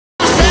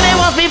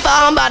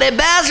somebody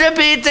bears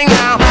repeating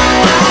now.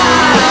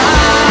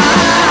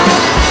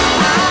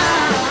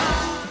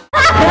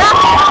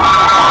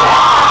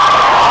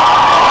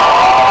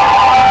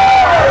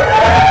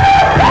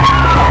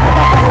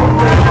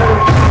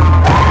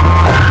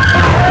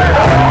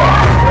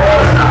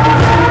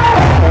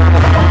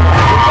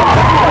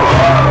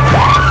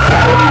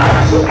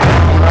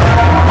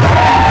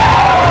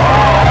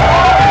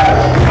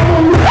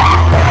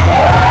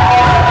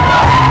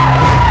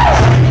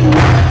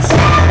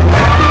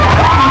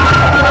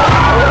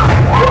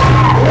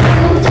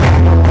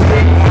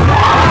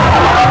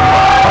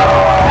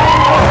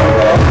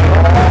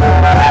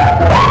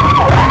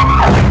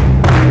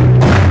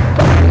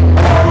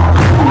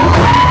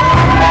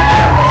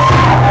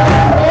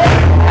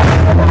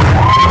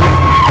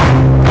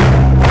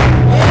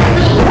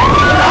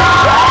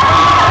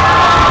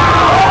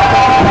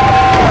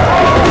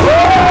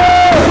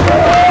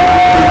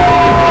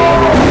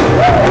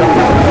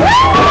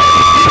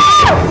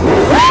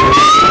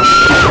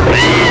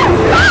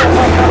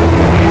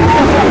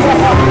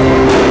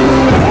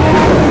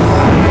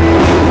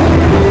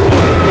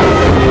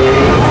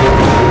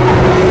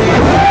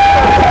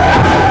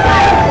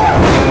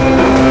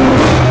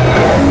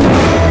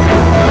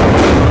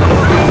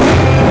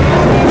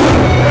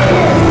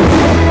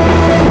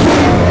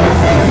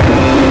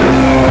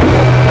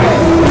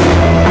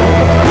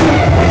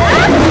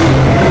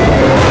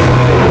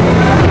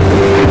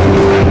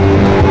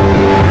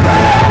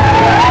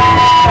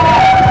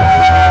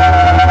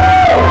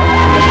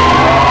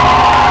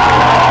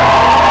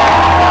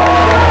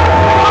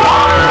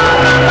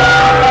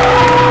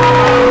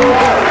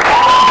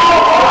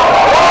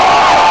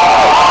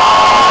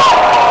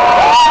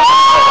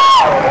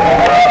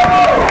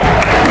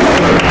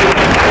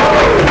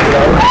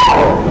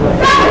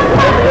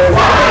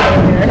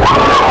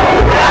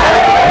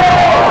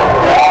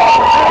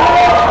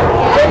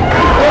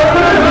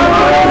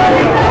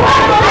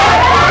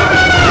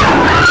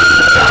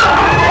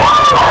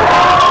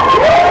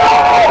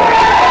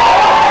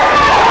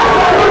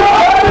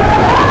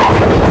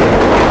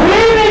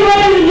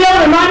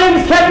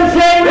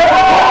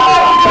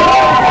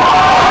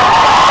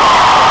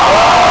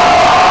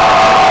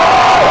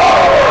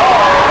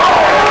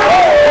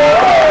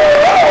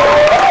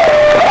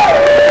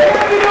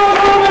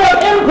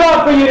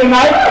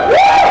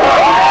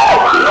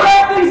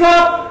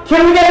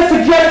 Can we get a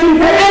suggestion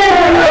for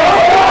anyone?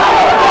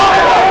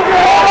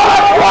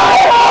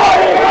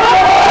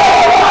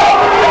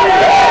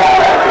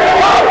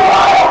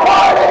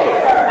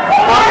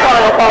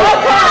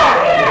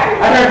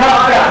 I heard hot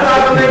shots.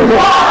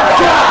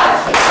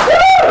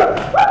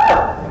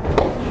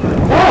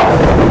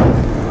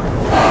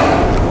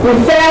 We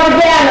failed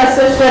again,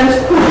 assistant.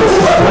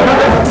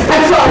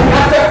 I'm sorry,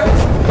 master.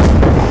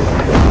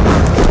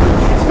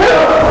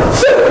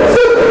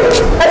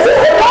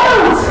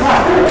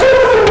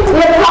 The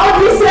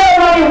apology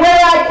ceremony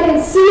where I can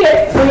see it,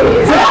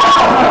 please.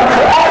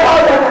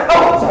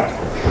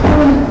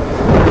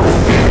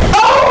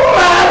 Oh,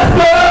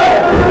 master!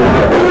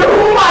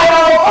 My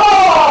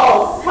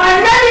all! My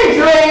many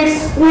drinks!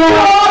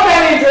 Oh,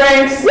 many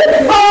drinks!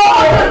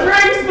 All the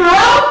drinks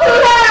throughout the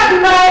land,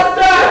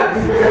 master!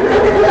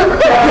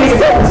 Please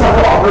don't stop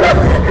over.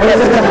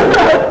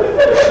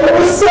 It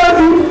was so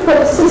beautiful,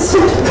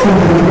 assistant.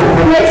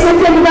 It makes me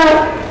think about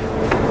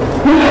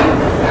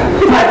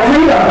my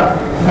freedom.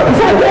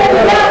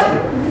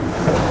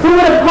 Who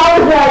would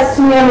apologize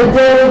to me on a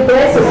daily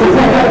basis? You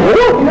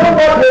know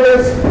what,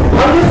 Withers?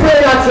 I'm just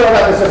really not sure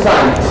about this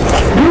assignment.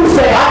 You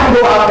say I can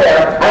go out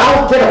there and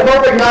I'll get a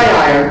perfect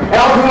 9-iron and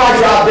I'll do my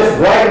job just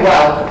right and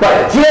well,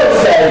 but Jill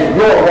says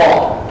you're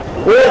wrong.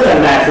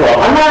 Listen,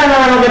 Maxwell, a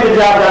 9-iron will get the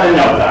job done in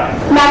no time.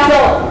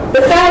 Maxwell,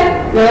 this guy?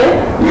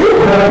 Really?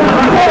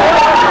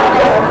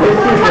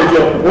 Excuse me,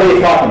 Jill. What are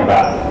you talking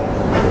about?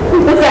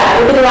 What's that?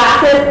 With the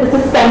glasses, the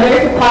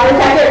suspenders, the power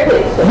protector,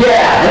 please.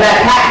 Yeah, and that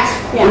hat.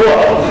 Yeah.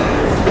 Whoa.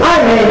 I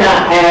may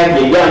not have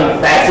your young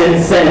fashion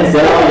sense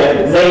and all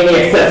your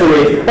zany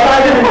accessories, but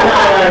I've been in the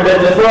 9-iron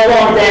business for a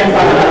long damn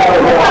time.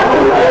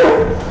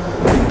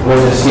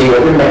 We'll just see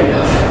what we're made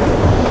of.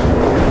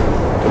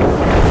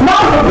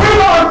 Mom, the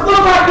bring-on flew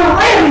back to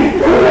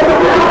Randy!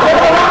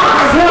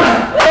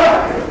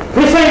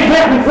 This ain't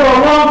happened for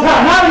a long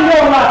time, not in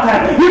your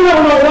lifetime. You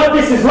don't know what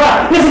this is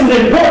like. This is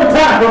an important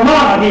time for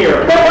Mama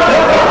here.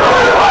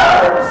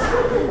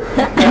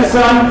 And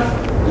son,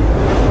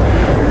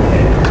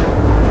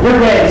 your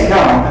daddy's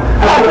gone.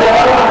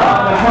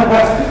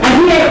 And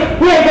he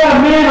ain't got a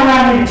man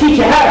around here to teach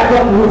you how to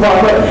cook and move on,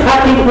 but I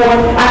think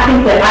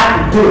that I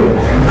can do it.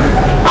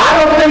 I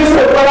don't think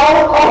so, but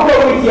I'll go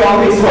with you on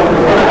this one.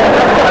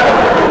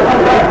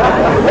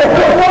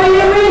 What do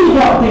you mean you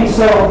don't think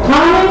so,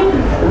 Tommy?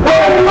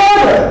 Hey,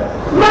 Mother!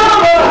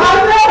 Mama, I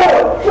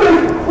know!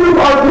 We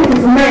are doing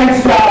this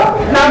man's job,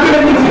 and I'm going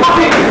to need you to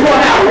figure this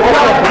one out.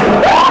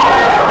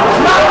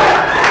 Mama,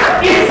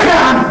 it's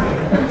time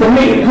for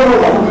me to go.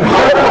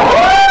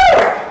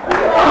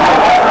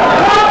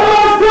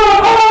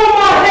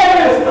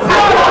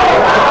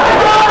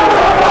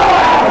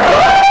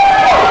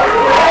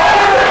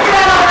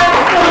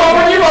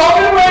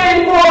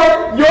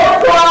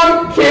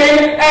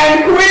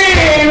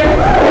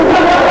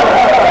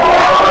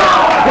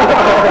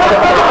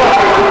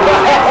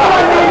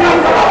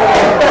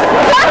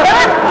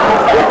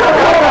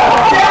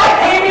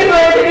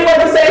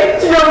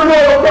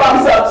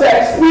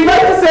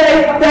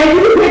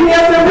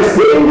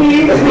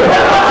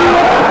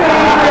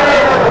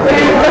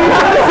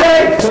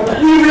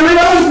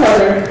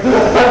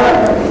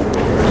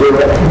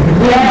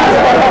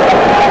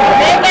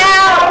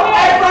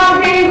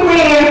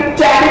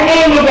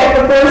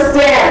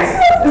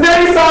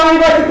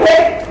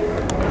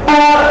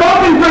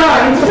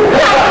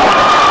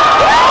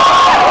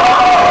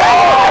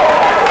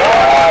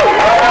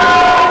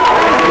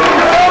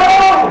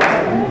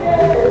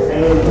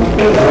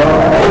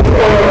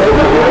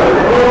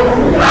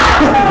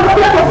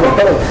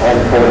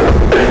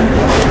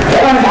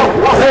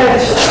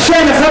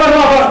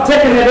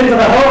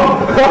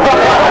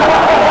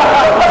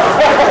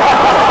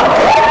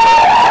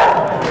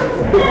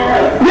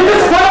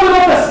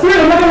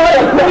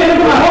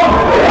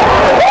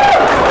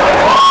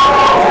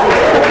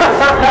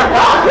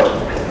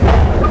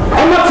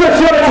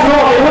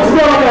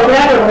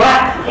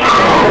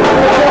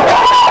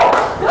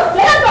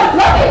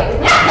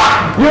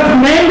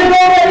 You've named it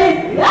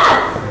already?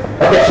 Yes.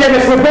 Okay,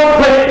 Seamus, we both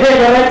play it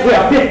let's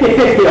here,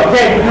 50-50,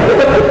 okay?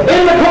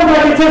 In the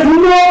contract it says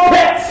no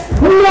pets!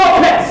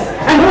 No pets!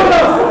 And who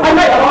knows? I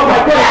might, oh my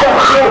goodness.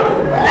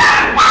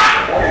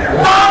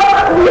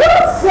 We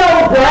don't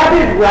sell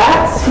rabid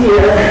rats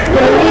here.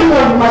 But I need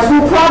one for my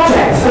school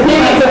project. The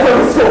game is for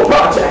the school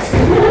project.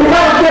 If I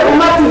don't get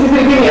my teacher's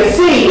gonna give me a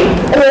C,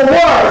 or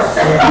worse.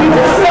 We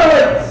just sell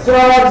it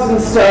dogs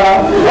and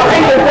stuff.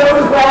 Are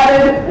those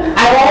rabid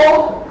at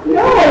all?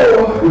 No.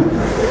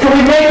 Can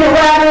we make it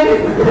rabid?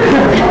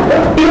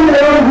 Even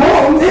their own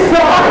homes. It's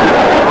not.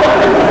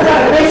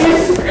 It's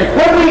just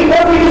what we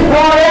just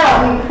brought out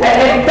and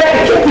fed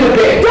the kids to the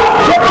big.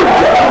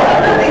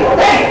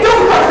 Hey,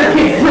 don't touch the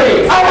kids'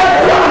 dreams. I had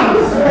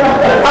dreams.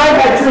 I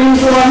had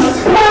dreams once.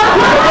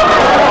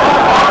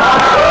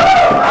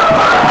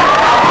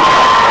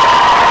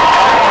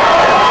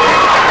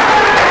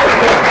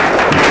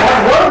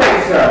 What were they,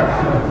 sir?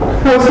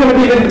 I was going to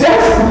be the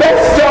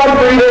best dog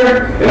breeder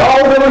in all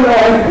of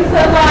Illinois. He's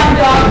a fine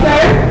dog,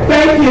 sir.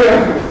 Thank you.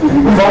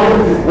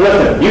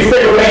 Listen, you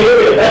stick with me, you'll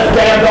be the best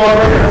damn dog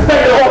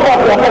breeder.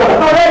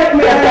 All right,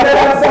 we have to get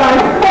outside.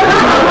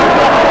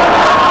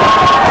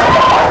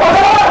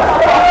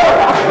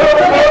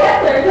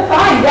 It's a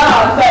fine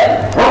dog, but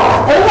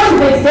everyone's a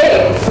big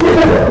stage.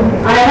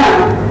 I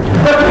know.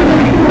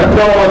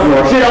 Don't listen to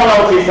her. She don't know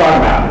what she's talking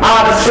about.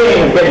 I'm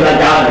seeing the kids that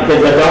got and the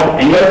kids that don't.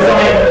 And you're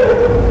saying,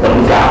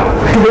 thumbs out.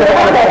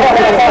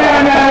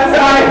 Stand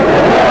outside.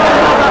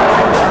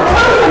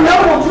 Those are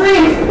noble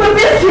dreams, but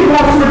this kid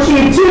wants to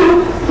achieve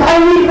too. I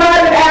need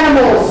rabid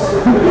animals.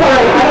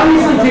 Alright, I don't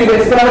usually do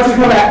this, but I want you to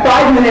come back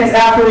 5 minutes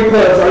after we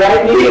close,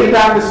 alright? Meet me at the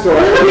back of the store.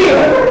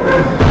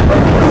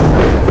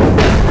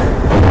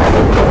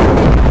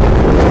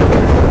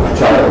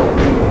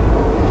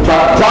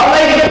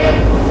 Charlie!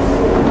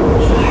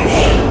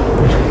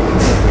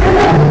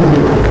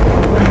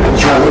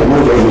 Charlie,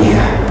 move in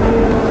here.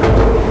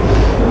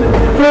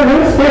 I'm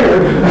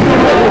scared.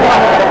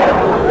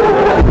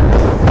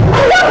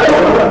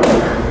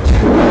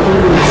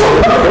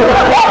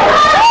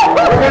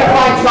 We're gonna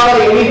find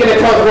Charlie and he's gonna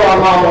tell us where our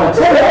mom went.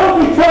 Hey, I don't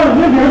think Charlie's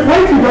in here. It's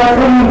way too dark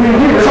for him to be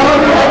here.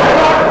 Charlie, let's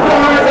walk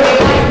corners and he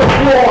likes the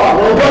floor.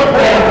 We'll look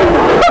there.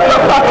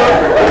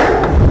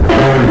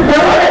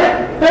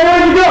 Hey,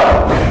 where'd you go?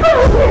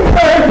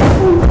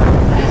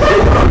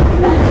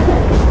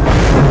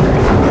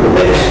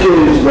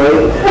 Excuse me.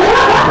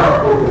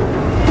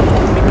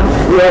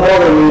 You are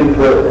bothering me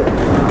for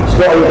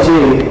spotty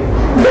tea.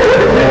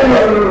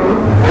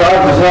 God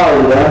is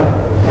sorry, though.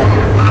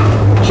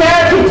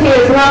 Charity tea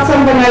is not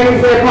something I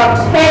usually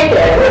partake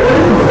in.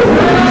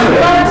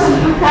 But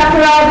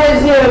after all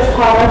these years,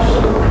 Thomas.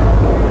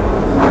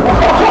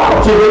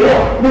 Julia,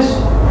 Miss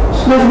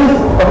Elizabeth,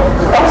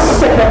 I'll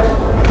sip it.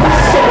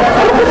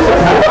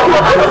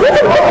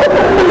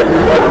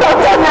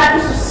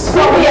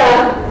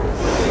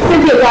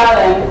 Cynthia,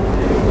 darling.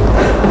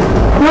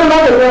 Your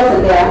mother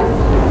wasn't there.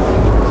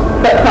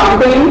 But prom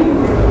queen?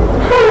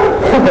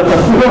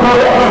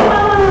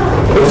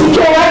 If she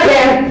came right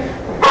there,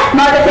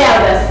 Margaret's out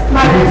of this.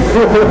 Margaret.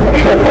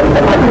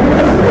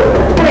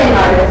 Come in,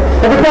 Margaret.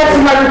 But that's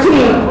my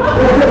routine.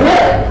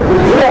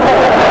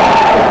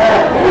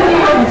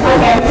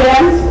 Okay,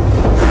 friends?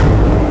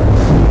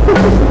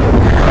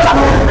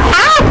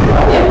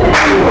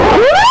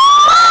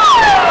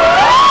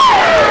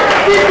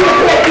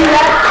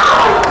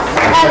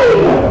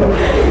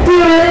 Do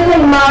you really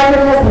think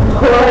Margaret has the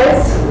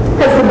poise,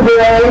 has the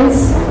brains,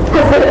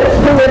 has the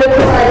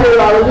political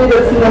ideology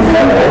that's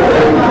necessary?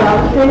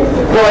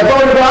 Well, I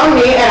voted on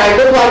me and I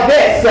look like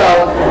this, so.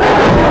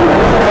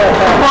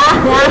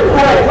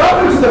 Alright,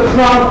 welcome to the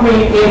prom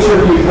queen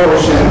interview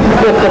portion.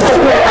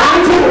 I'm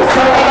to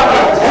some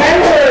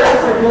 10 words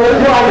for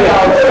political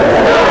ideology.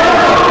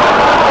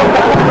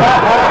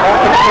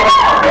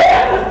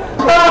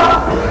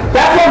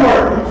 That's one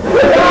word.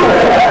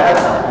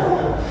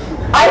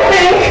 I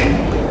think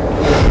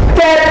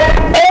that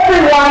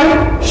everyone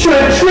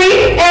should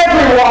treat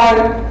everyone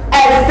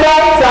as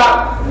dogs up.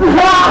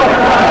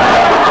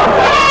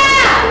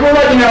 We'll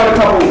let you know in a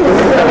couple weeks.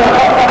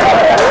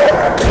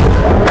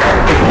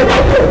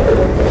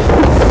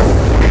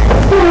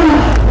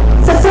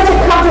 It's such a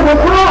comfortable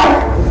car.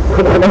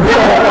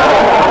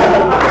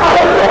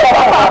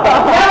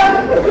 Yep,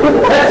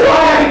 that's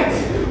right.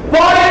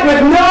 Bought it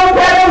with no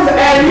pedals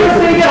and you're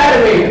sitting ahead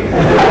of me.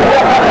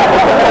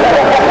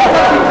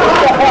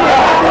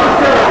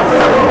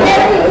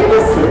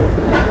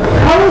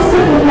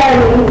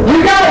 You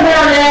got it,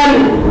 Marianne!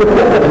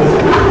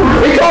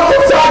 It's also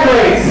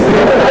sideways!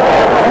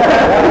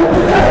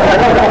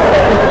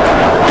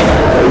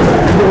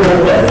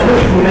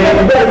 Man,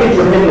 you better get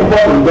your head in the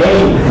fucking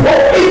game. Oh,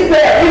 it's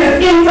there! It is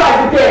inside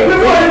the game! We're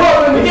going to go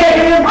in the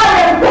game! I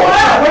have to pull it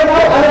out! Wait, I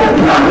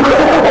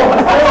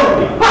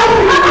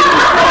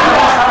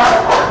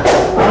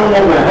don't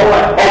know, man. Hold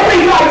on.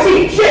 S-H-I-T!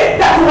 Shit!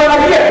 That's what I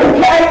get,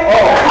 okay?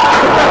 Oh.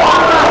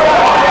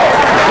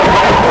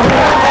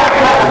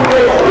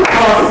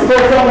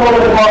 Let's something a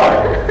little bit hard.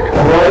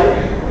 Alright?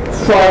 Let's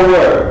try a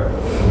word.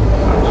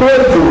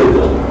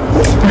 Plagiarism.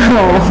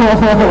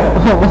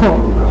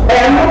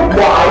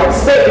 M-Y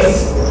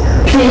space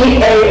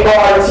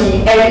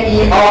P-A-R-T-N-E-R.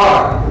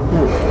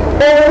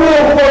 Oh,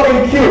 real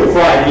fucking cute,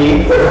 Frankie.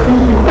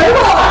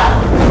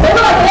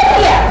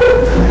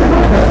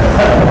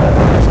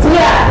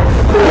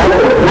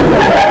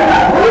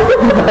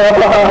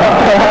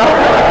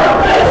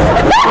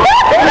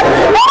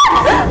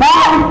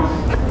 Mom,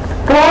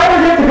 can I ever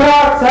get to go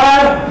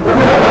outside?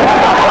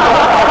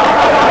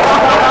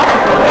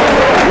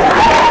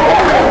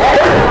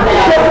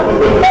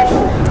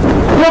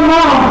 Yeah,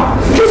 Mom,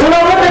 so I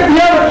look at the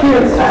other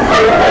kids.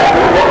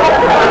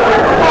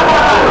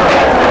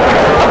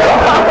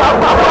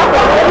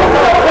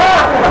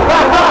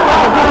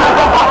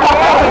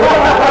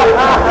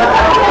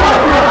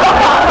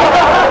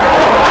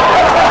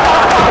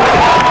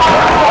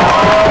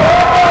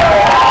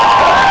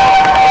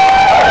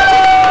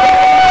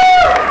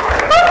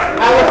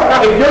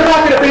 If you're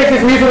not going to finish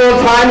this musical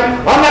on time,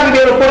 I'm not going to be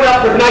able to put it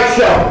up for tonight's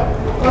show.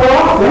 Oh,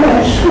 I'll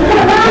finish.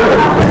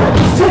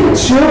 Just take a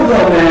chill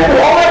though, man.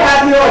 Well, all I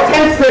have here are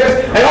 10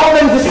 scripts, and all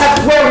of them just have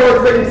swear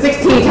words written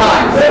 16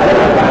 times.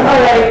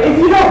 Alright, if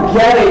you don't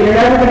get it, you're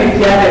never going to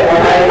get it,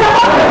 alright?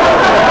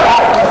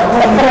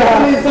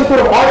 Is it some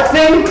sort of art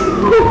thing?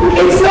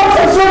 It's not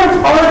some sort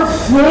of art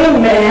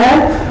thing,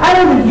 man. I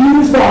don't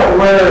use that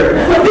word.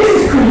 This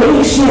is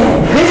creation.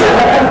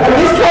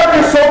 This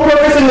character's sole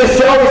purpose in the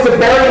show is to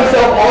bury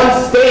himself on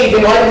stage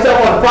and light himself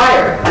on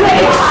fire.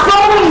 Yeah, it's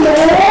funny,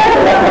 man.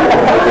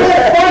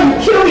 It's funny.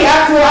 You kill the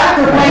actual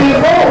actor playing his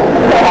role.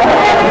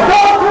 It's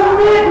all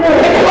commitment.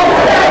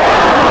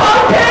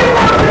 Okay,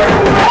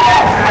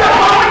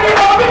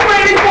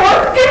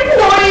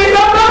 employees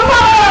of the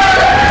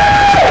fire.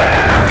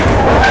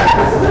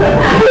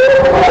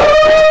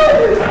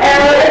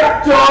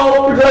 Eric,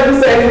 Joel, would you like to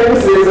say anything to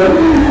Susan?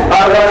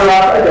 I'll run her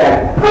off again.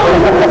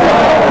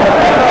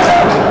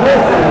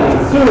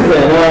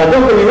 Susan,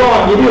 don't get me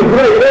wrong, you do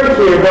great work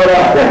here, but we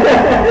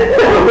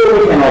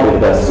can't all do the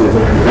best,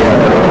 Susan.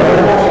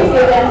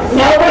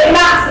 Nobody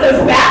knocks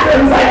those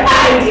bathrooms like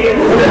I do.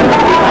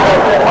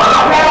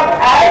 Now,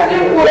 as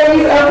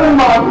employees of the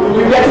month,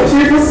 you get to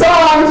choose the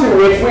song to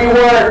which we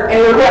work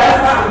and request.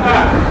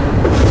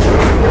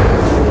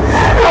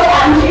 Hold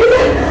on,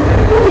 Jesus.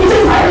 You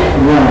just heard it.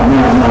 No,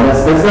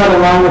 that's not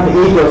along with the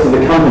ethos of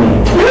the company.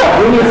 Yeah.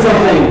 We need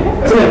something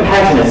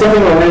passionate,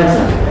 something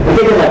romantic. We're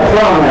thinking like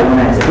prom night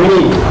romantic. We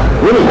need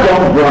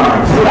don't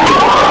bronze.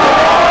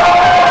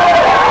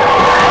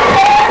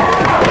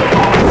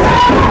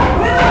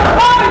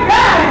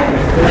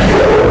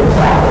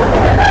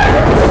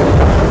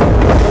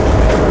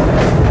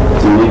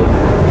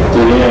 Do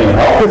you need any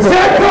help?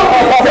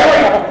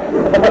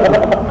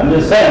 I'm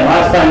just saying,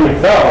 last time you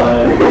fell,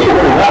 it was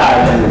pretty bad.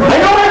 I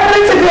know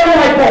everything's a damn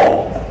light bulb.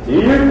 Do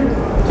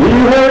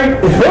you, Harry?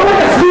 It's more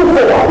like a screw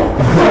ball.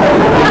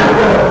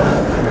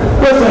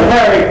 Listen,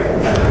 Harry,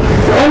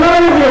 I'm not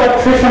even the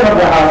electrician of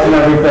the house and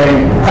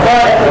everything,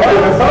 but...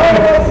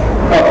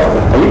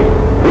 are you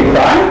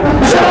crying?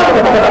 Shut up!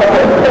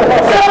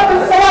 Shut up!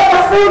 This is a lot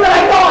less food than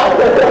I thought!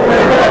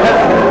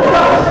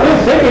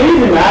 Just take it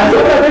easy, man. It's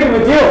not that big of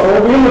a deal, so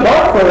we'll be in the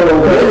dark for a little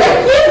bit. It's a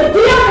huge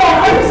deal, man!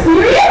 Are you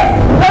serious?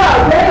 No,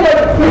 regular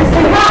kids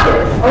can happen,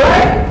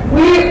 alright?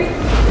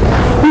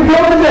 We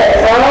built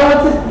this, alright?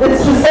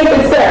 It's just safe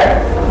and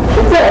there.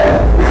 It's it.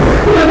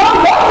 The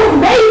mom lost his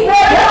mate,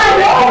 man! I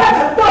know!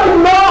 That's a fucking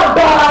mom,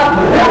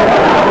 Bob!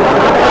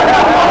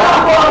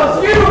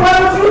 Excuse me, why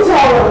don't you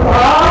tell her,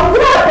 Bob?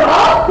 Yeah,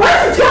 Bob! Why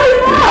don't you tell your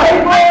mom?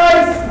 Hey,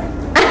 boys!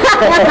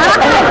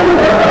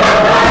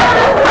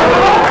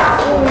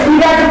 You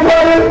guys are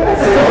playing?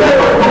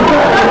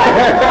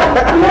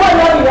 You know I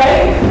love you,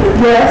 right?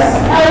 Yes.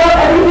 I love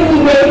everything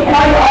you made and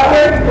all your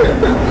artwork.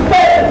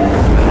 But...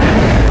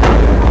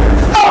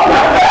 oh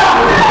my God!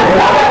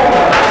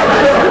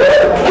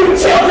 You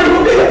children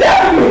will be the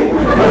death of me!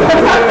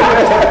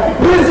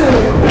 Listen,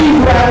 these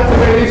rabbits are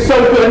going to do so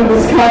good in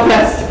this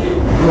contest.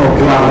 Oh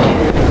God.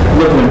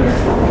 Look at them.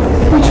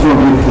 Each more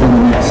beautiful than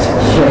the next.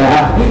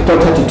 Yeah.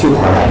 Don't touch it too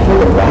hard. I feel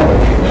the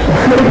rabbit.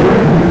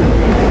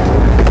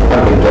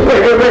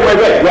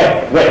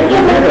 Wait. You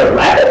heard a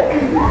rabbit?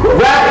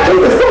 Rabbit?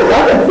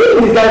 I've been feeding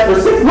these guys for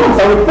 6 months.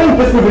 I would think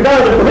this would be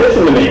valuable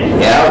information to me.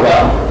 Yeah,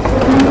 well.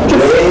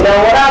 Just you know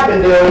what I've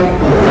been doing.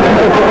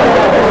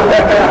 Look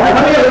at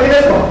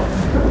this one.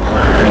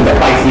 It's a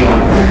spicy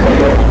one.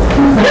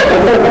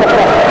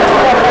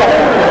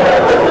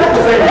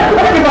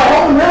 If I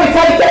hold them really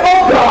tight,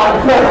 oh God!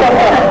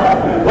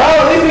 Well,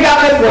 at least we got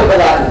this one for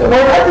that.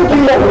 Well, I think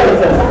you know what it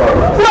says.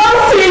 Well,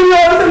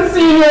 seniors and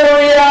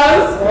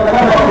senioritas,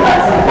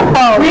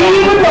 we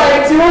would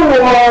like to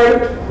award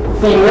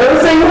the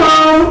Nursing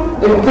Home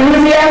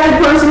Enthusiastic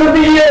Person of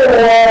the Year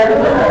Award.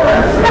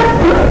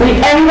 The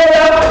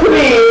envelope,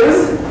 please.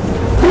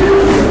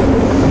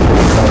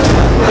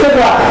 Good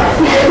luck.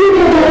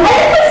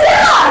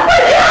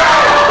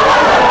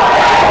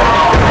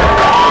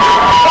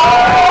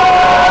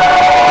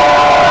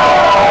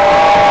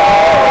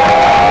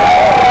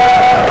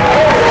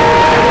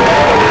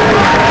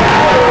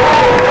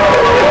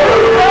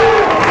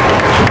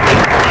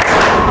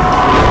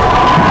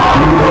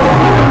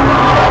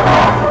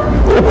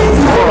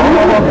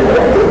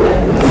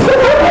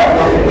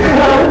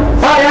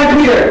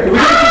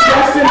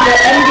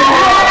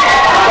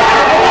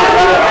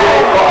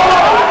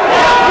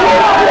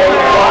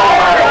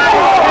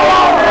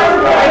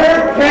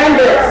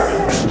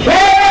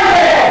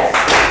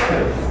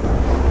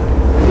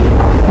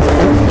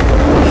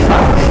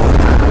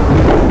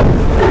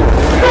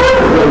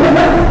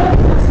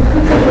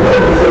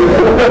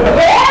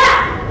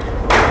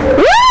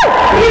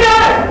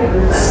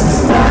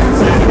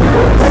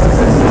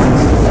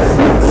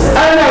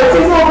 don't know, it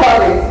seems a little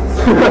fuzzy.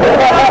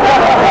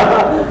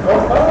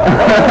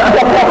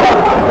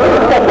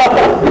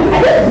 I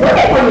just look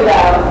at you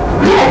though.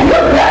 Yeah, you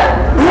look good. I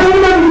don't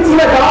even know if you can see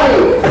my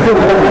body. I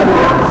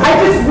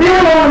just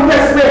really want to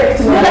impress Rick.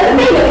 No, that's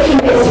me that can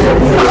miss you.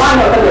 Come on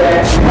over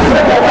there.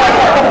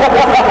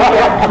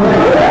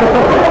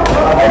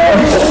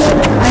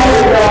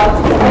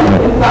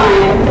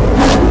 Fine.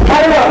 I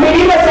don't know,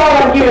 maybe if I saw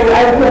on you, I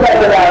would feel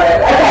better about it.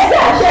 Okay,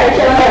 yeah, sure.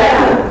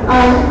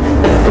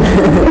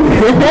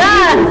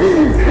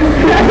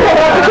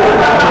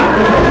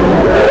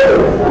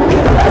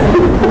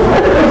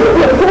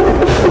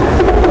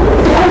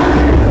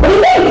 What do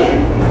you think?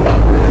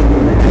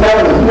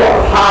 Melanie, you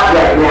are hot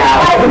right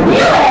now. I feel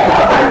it!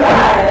 Oh my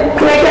god.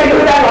 Can I do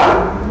that one?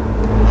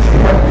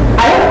 I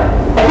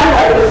kind of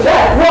like this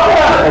dress. Well,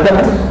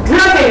 you're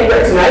not getting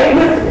good tonight.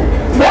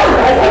 Yeah, I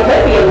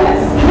could be in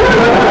this.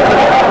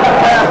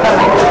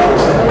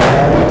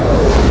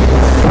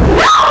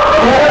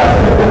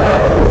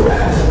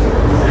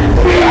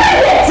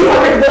 See how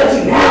much blood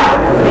you have.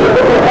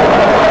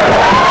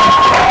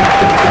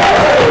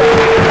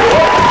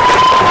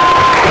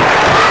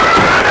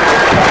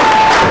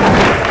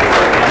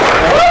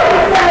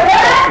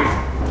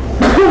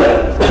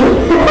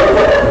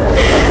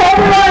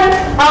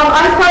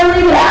 I'm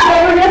Carly.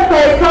 We're going to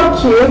play. It's called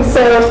Cube.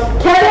 So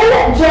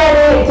Kevin,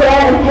 Jenny,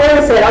 Dan, and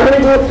Harrison are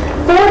going to do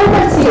 4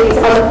 different scenes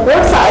on the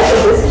 4 sides of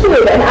this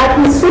cube, and I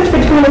can switch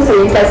between the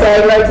scenes by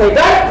saying rotate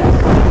right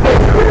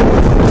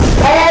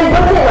and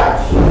rotate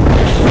left.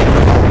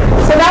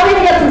 So now we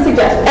can get some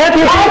suggestions.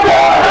 Amputate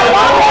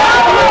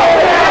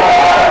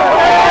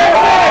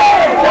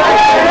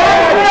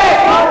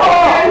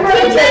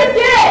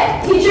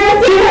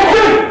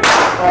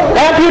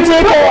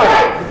more.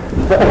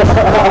 I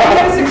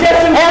have a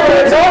suggestion.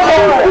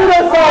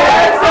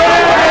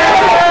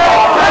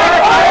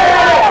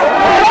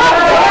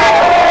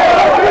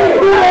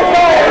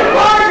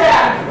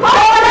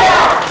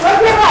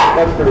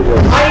 That's pretty good.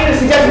 I need a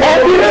suggestion. I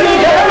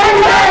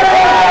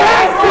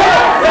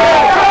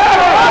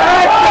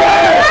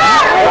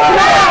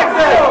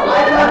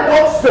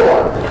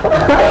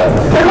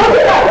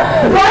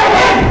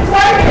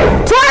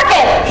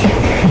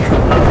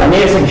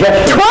need a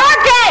suggestion.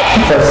 Twerk it!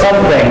 For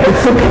something.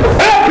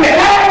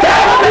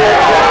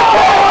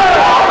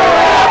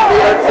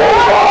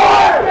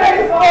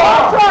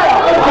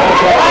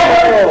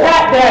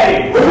 Cat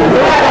Daddy.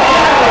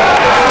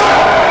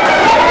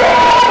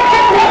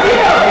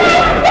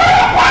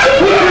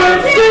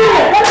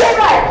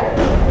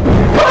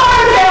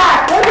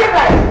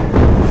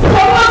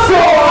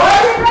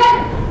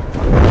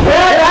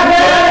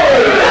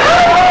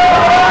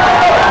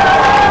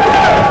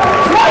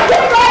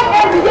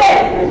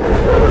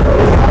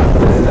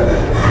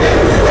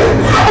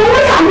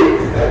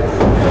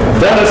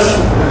 Dennis,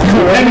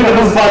 we're ending the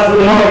business class with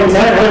the normal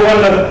exam.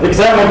 Everyone, the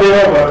exam will be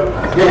over.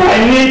 I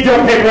need your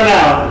paper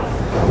now.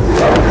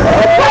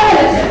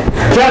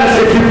 Dennis,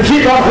 if you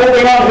keep on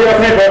holding on to your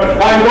paper,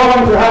 I'm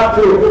going to have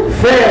to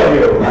fail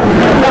you.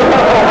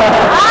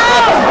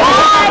 Oh,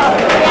 God!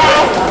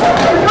 Yes!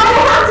 You're going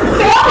to have to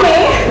fail me!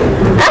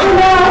 Oh,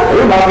 no.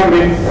 You're mocking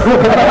me.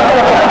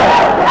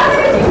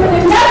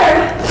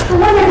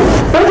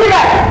 What's your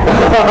guy?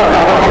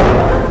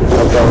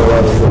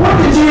 What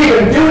did you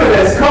even do to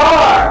this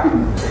car?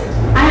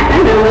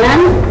 I know, man.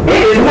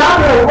 It is not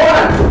going to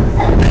run.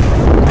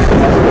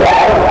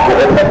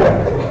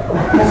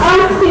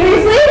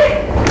 Seriously?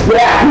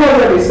 Yeah, you're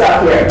going to be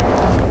stuck here.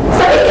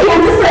 So in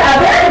Kansas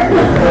forever?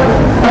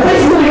 I think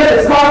she's going to get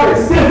this car.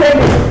 It's going to take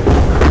me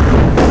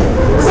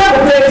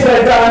several days to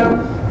get done.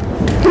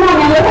 Come on,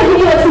 man. Look like you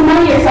need like some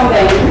money or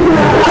something.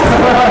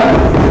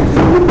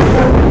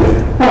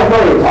 How much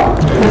money are you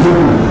talking?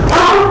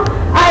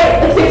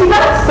 Like $50?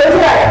 Where's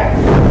your guy?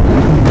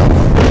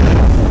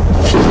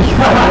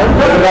 You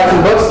got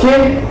some books,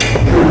 kid?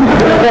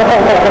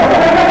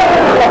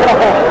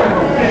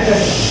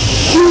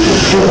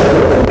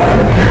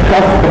 I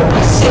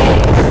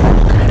said,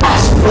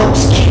 ask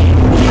books, kid.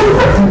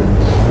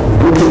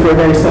 Looking for a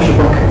very special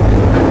book.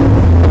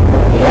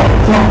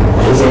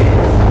 Yeah. Is it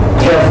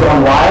Tales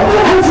Gone Wild?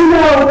 How did you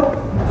know?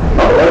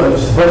 Oh, that was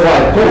just the first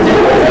one.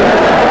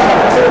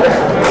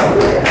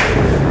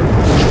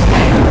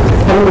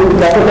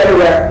 That's what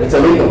everywhere. It's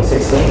illegal,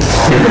 6 states.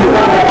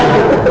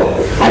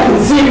 I can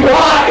see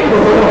why!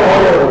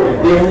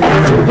 The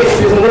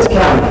pictures in this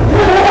county.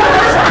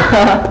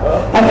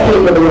 I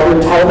hate living on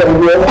the Taliban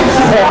rule.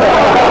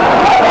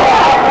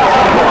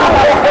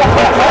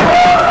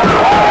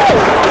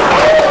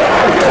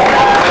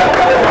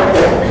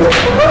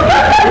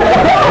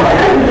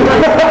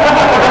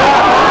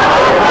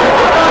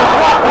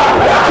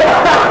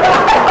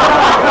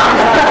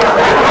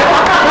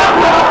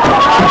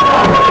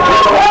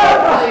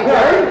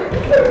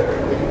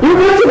 You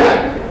good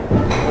tonight?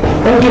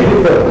 Thank you,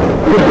 people.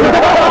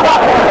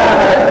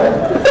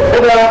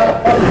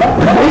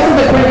 This is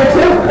the cricket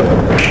too.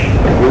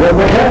 You want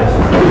my hat?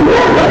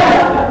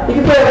 You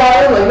can play a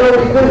violin like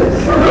nobody's business.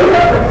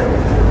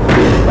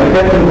 I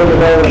bet you can play a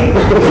violin.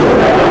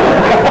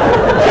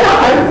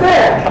 Yeah, I'm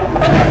fair.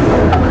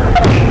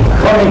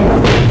 money.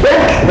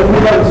 Yeah, let me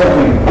tell you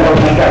something. I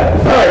don't like that.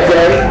 All right,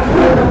 Jerry.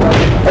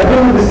 I've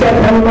been with this guy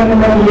for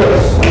many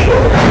years.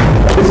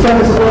 This guy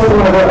is supposed to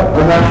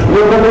have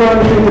you're the one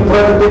who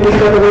try to take this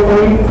guy away from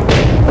me?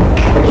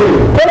 I kill you.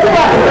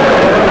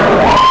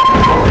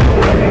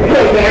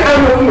 Hey, man, I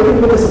don't know what you're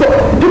looking with this book.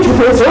 Get your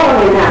face wrong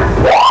right now.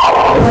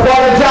 It's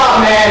about a job,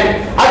 man.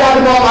 I got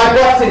them on my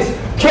bus since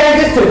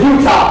Kansas to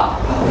Utah.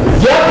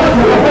 Yep.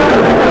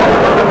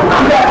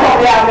 You gotta help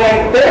me out,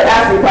 man. They're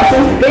asking me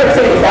questions. They're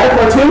saying, is that a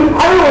cartoon? I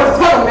don't know what to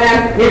tell them, man.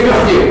 Here's what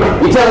you do.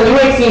 You tell them you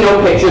ain't seen no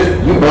pictures.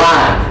 You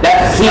blind.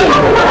 That's seeing. You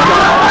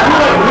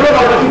don't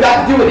know what you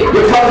got to do with it.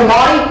 Your cousin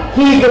Marty,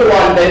 he's the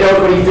one that knows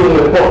what he's doing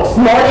with books.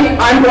 Marty,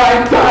 I'm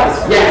blind, guys.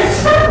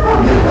 Yes.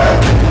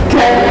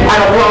 Okay. I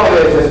don't know what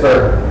it is just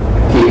for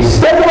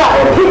keeps. That's a lot.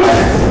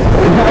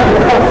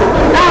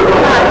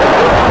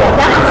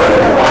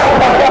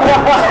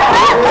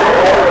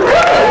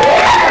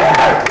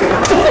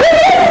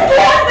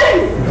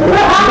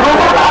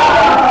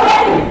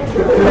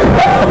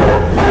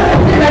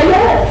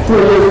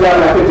 We're losing out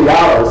on $50.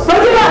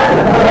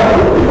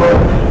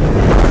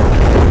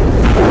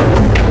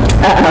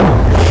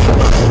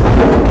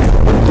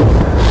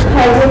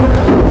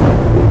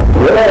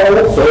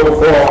 Well, so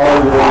far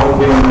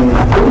you're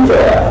looking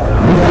good.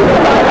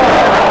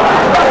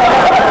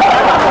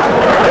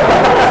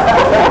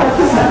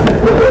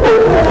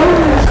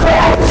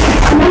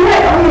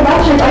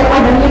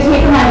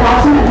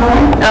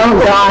 Oh,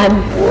 God.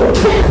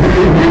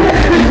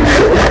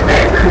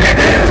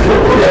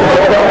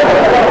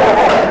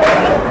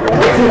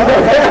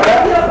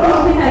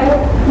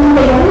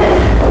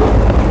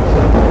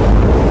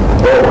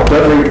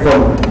 Judging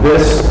from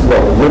this,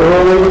 well,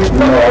 literally,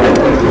 no, I don't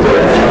think you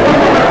did.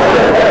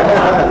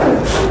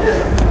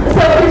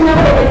 So there's no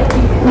way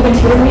you can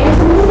tutor me or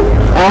something?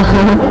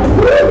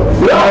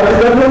 Yeah, I think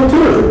that's one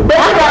too.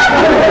 Oh,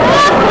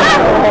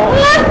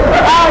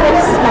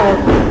 that's so...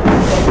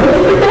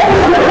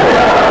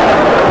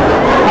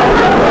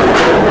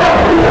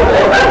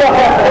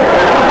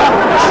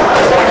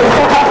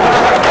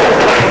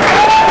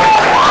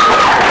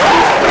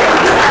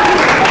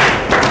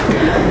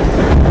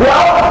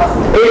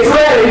 It's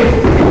ready.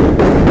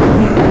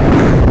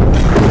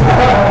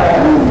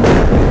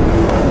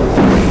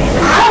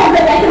 I don't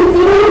think I can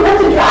see who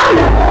wants to draw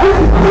now.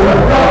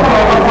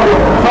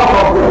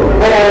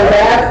 And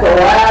that's the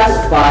last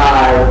 5.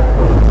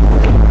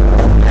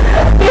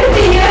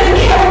 50 years in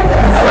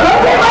Kansas.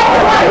 Okay,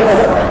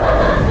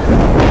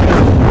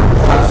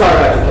 I'm sorry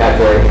about your cat,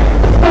 Jerry.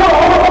 I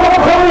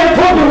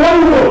told you one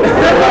rule.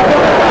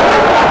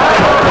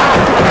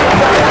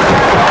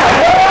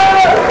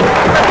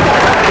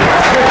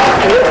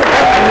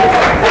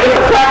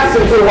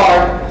 Too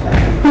hard.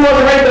 He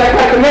wasn't ready for that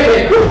kind of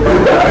commitment. Who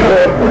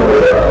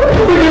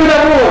gave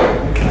that rule?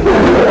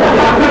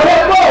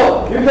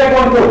 You take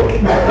one too.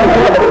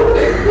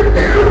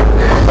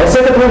 I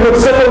said that we would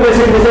settle this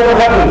if this ever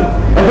happened.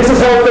 And this is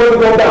how it's going to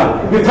go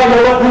down. You tell your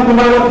left hand to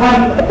my left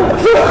hand.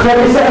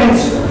 30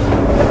 seconds.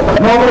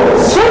 No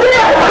rules. Shut it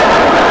up!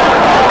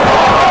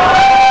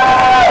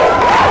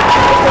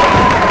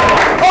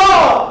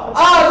 Oh,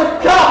 the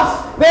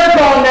cops! They're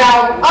gone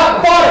now. I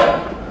fought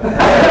him.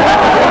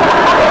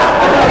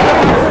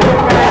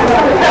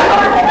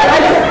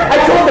 I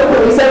told the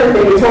police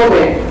everything you told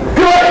me.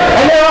 Good!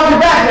 And they're off your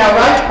back now,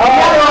 right? Oh,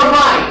 now they're on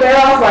mine. They're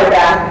off my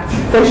back.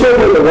 They showed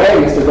me the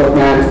way, Mr.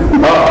 Bookman.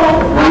 Oh.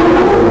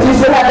 Do you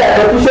still have that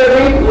book you showed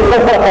me?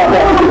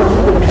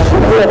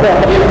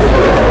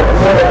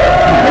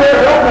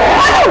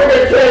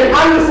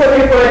 I'm just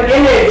looking for an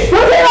image.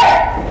 Look at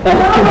it!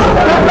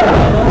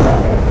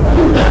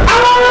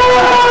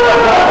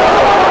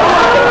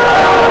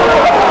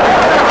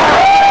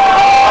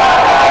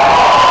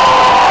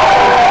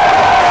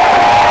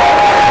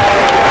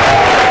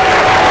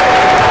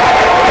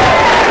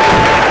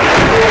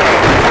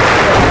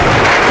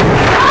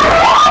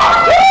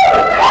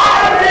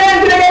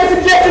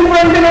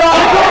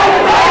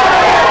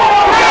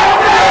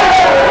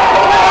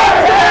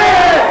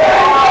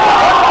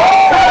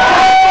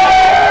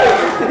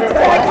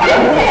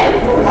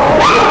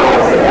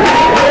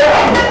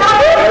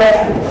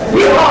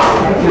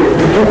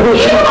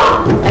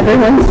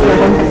 Everyone's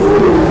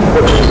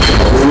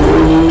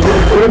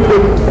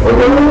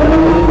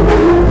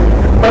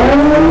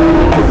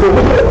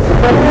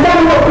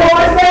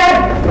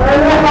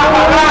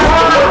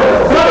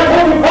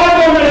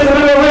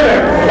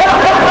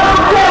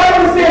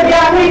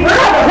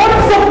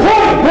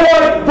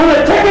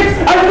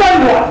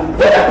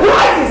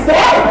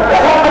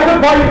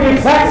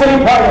Exact same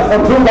price for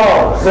 $2. And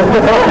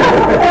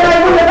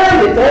I would have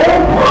earned it,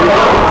 Dad.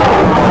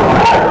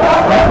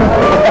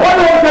 Why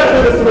do you want to do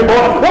this to me,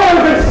 boy? Why don't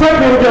you instruct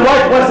me with your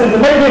life lessons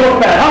and make me look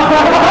bad, huh?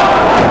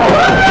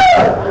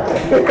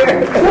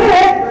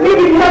 Dad,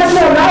 maybe you have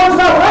more knowledge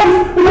about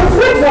life. We can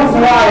switch once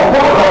in a while.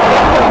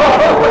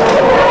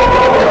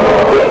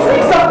 Teach me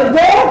something,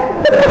 Dad.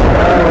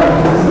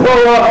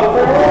 Well,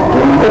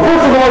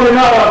 first of all, you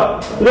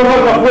don't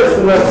have enough wrist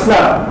in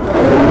snap.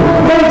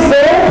 Thanks,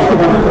 man.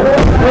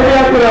 Maybe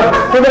I could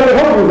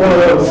help you with one of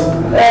those.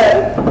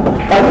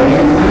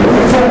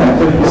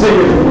 See,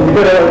 you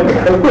could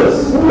like this.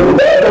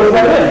 That was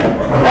that in.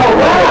 Oh,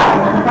 wow.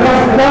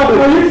 Now, where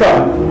are you from?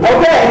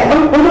 Okay,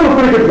 I'm doing a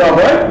pretty good job,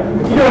 right?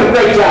 You're doing a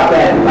great job,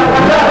 man.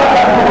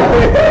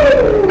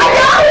 I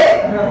got it!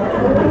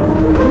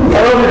 I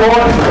love you,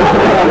 boy.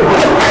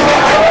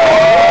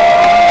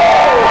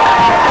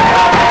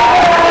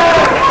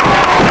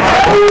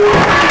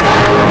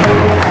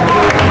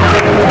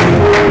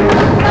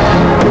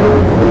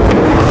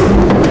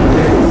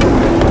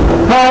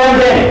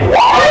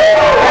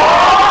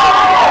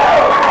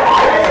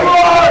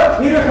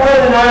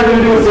 I'm going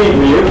to do a scene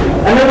for you,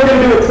 and then we're going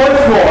to do it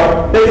twice more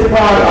based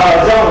upon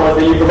genres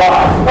that you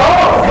provide.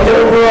 Oh! And then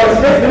for our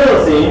strict middle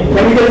scene,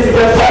 can you get a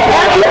suggestion?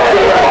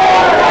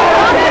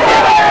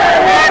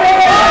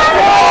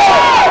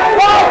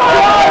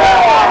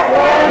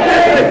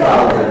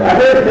 I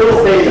heard Bill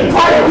Station.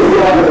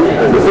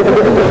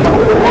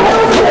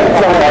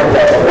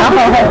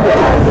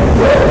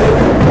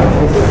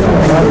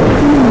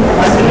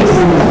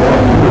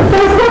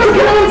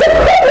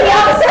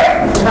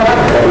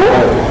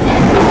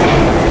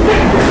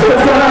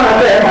 What's going on out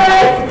there?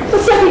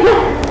 Looks like we got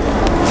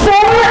 4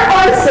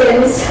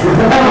 arsons.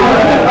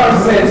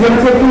 Arsons, you want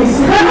to take these?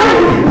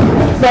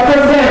 It's not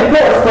first day, of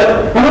course, but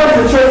I'm not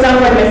sure it sounds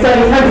like an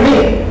exciting time to me.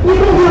 You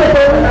can do it,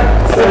 though.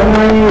 So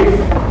naive.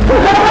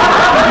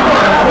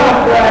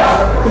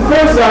 The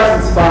first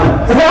arson's fun.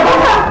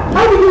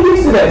 How did you get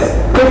used to this?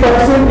 Take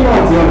arson, you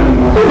won't see him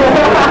anymore.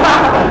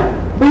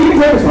 But you can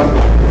take this one.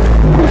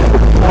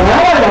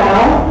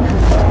 Now.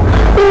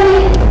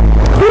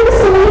 You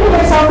just believe in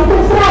yourself. You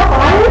can put out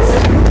fires.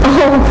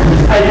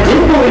 I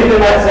didn't believe in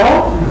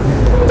myself.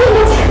 Dang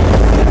it.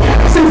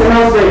 Since the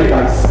house lady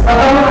guys. How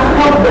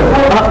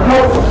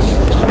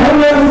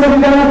many hours have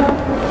you done?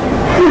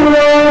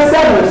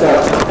 7 or so.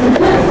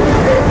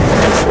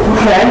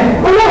 Okay.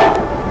 Oh, no.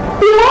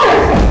 You are.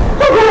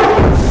 Oh, God.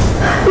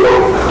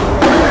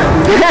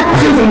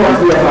 Susan wants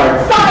to be a fire.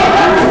 5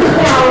 hours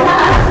now.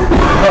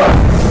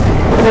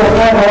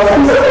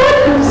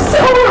 I'm so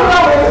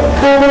overwhelmed.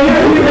 Well,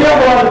 you have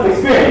a lot of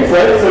experience,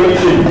 right? So you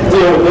should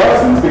deal with the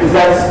arsons because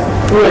that's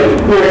really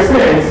your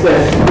experience.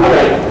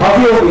 Alright, I'll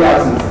deal with the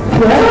arsons.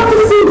 Well, I have to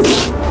see.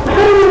 How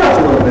do you know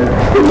a little bit?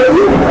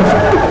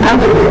 I'm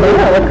really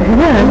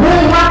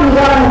happy you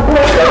got on the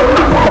floor.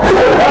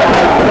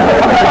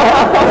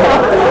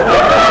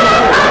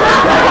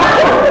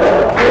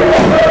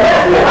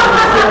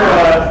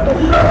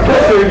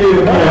 That's sure you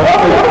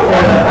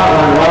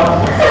outline well.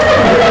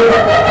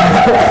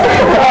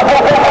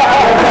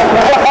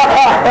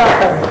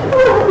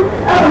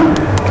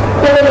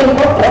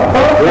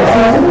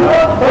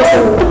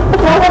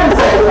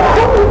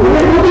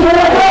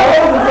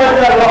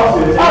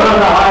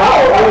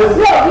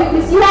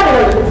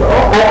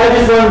 I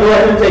just wanted to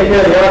let him take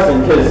care of the arson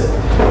because,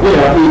 you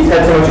know, he's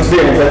had so much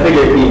experience. I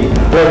figured he'd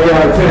like the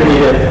opportunity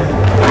to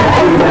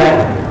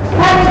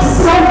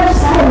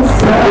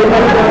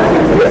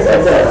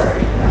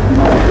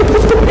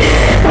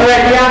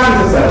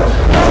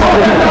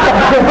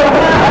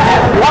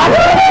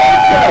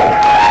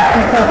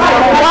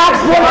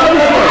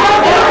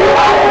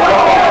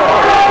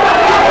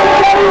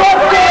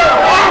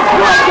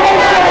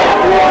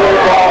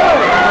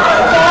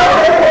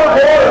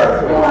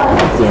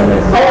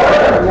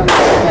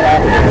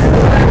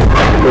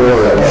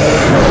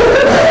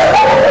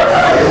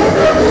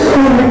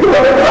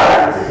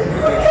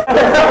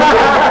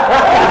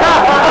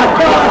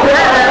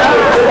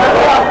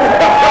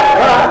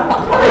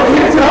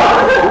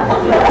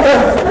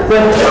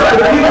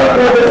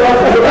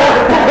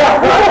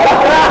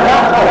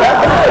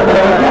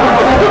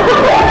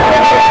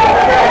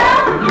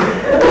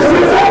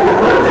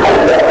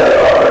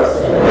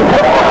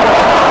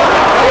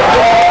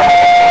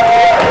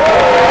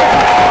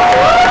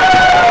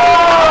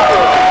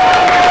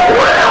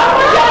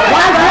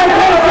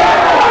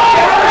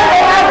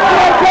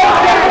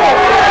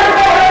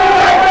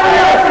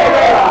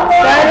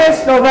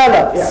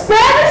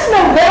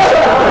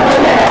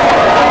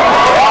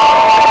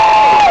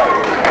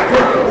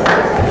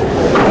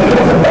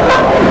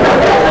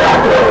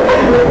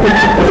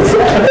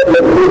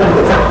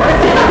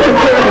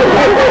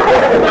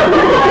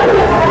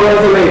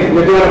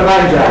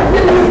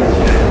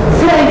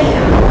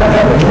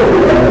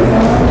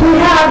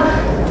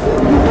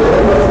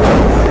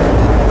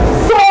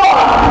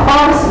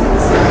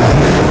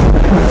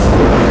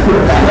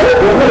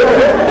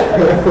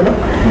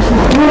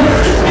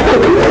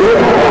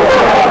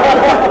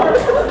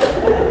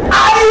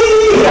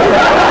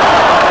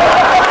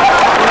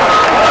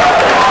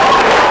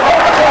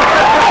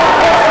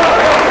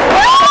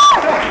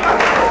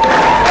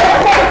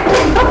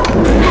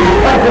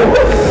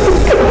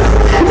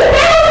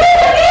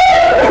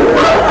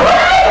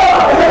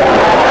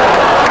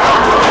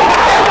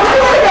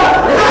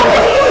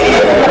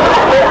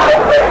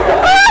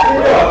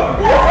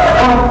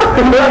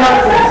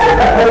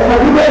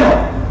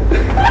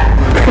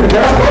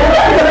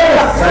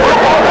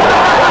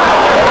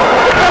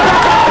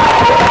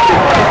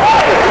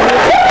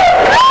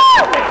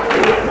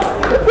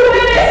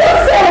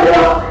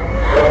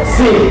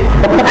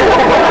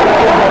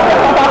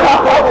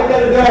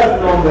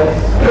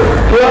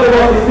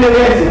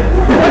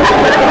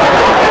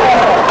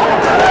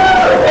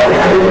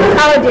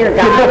Oh, dear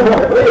God.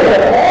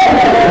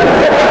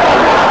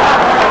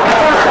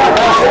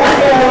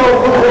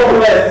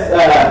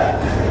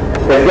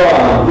 Let's go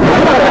on.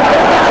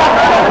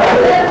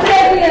 There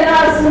can't be an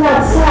Austin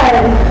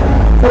outside,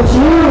 but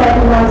you like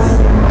an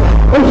Austin.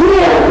 Oh,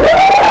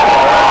 yeah.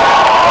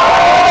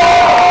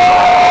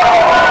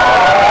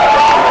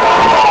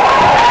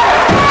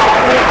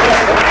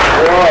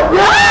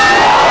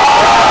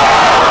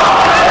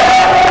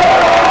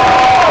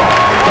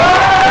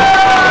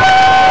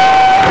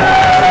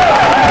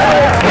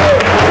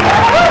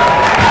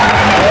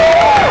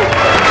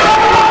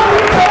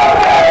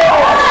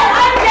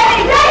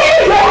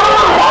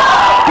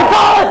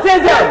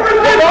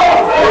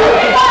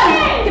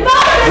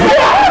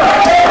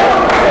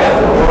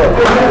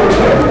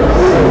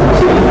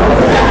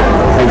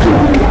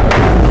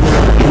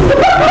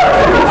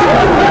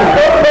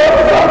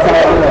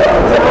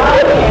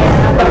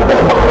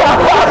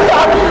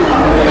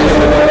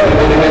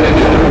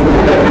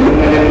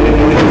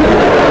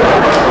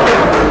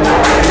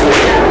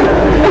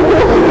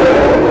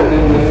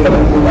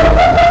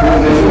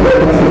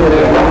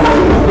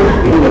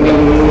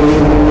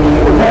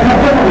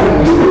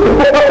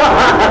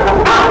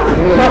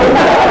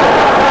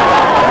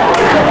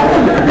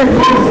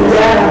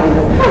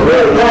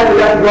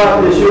 Go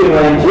out to the shooting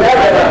range.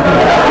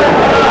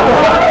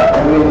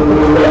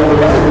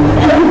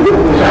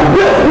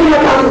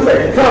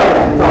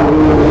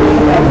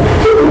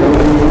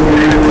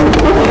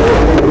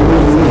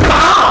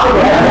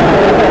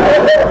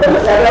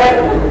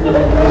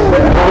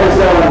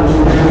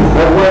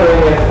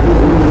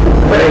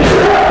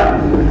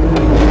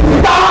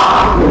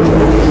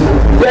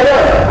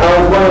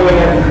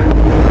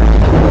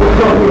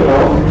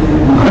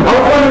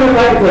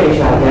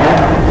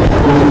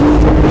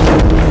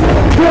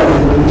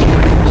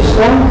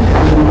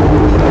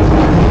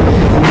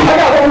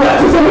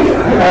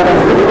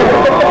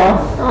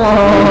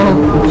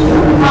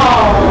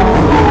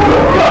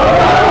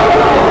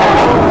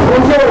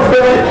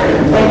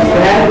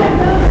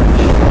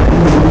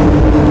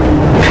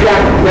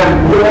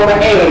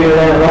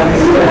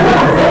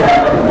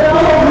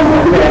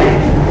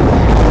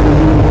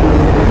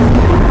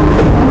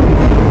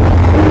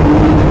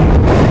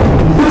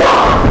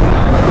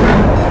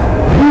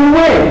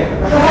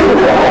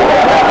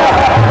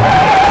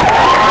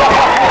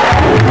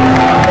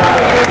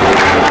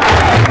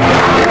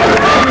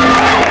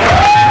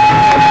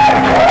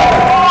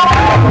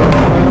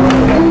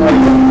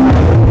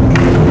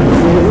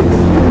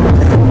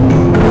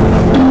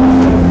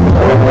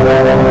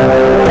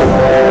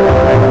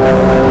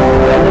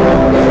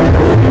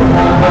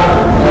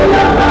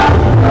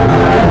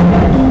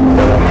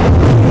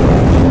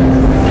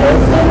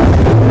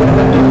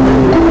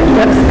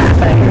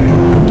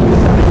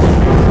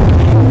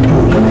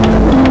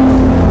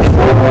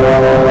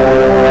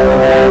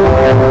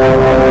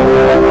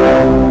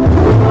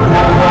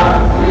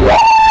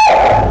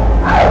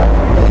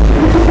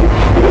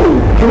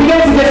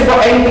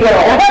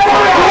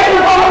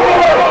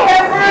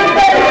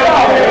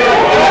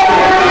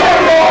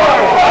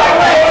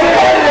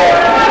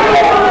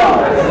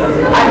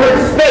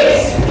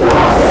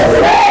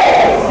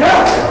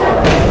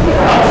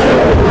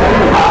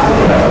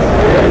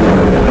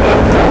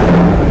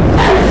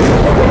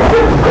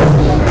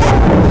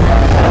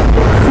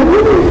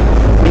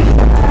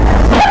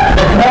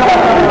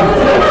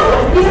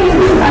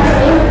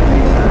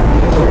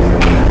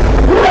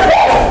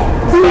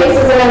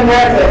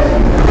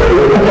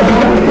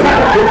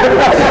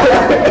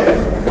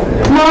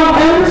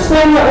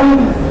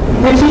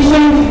 When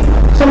teaching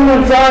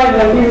someone to drive,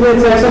 like usually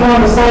it's like someone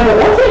on the side, but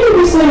why can't you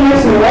be sitting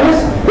next to me? Why does...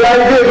 Yeah,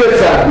 you're doing good,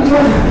 son.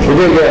 You're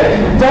doing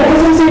good. Dad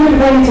doesn't seem to be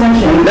paying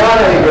attention. No,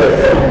 you're good.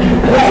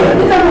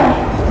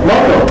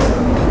 Michael,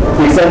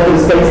 you excited for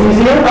the Space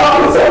Museum? Oh,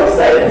 I'm so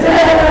excited.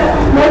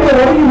 Michael,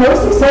 what are you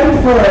most excited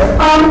for?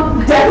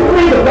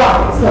 Definitely the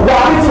rockets. The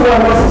rockets are what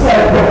I'm most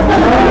excited for.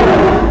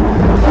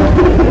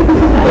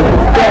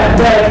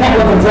 Dad, I can't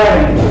look at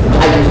driving.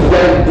 I just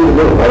gotta do the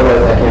move,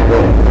 otherwise I can't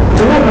go.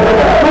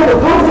 Michael,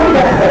 don't do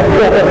that.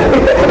 I'm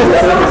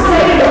so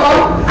excited,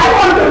 Mom. I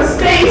want to go to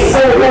space.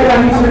 Oh, Dad,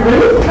 I need you to agree?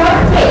 Go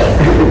to space.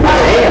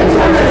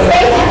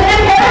 Space is an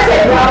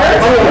imperative, Robert.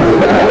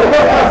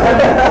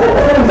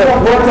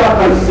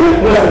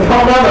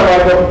 Calm down,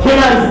 Michael. You're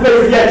not in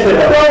space yet, you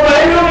know. Well, but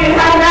I know we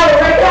have an hour,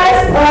 right,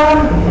 guys?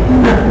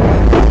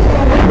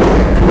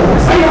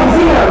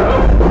 Zeno.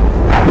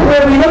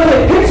 Well, we look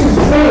at pictures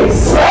of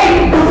space.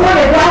 Right, before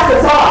they blast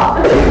us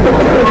off. You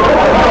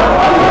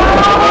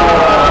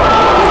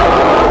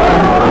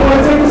want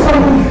to take this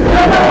home?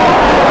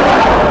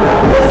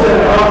 Listen,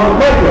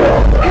 Michael,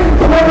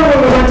 remember when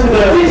we went to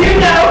the... Did you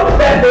know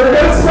that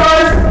Virgo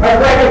stars are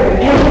brighter than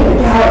any in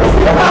the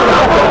galaxy?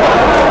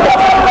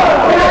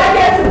 Can I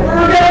get to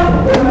Virgo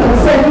and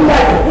send you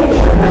guys a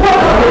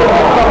picture?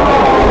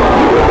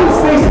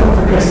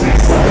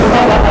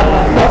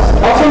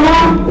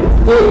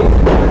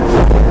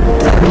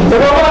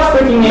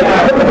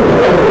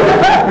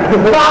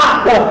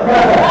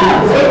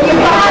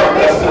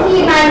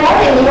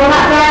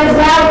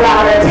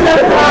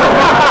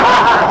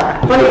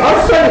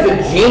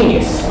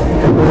 genius.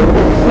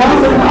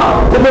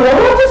 Did the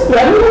robot just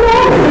threaten you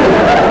now?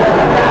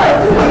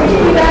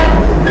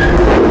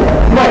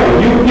 Michael,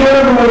 you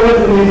remember when we went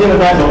to the Museum of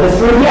Natural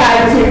History? Yeah,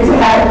 I do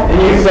that. And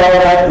you saw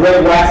that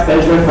great wax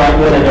Benjamin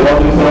Franklin and you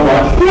loved him so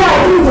much? Yeah,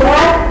 I do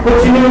that.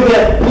 But you knew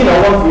that,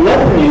 once we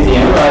left the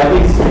museum,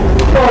 he's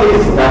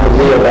not the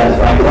real Ben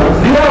Franklin.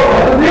 No,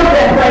 the real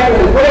Ben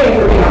Franklin is waiting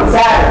for me on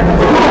Saturn.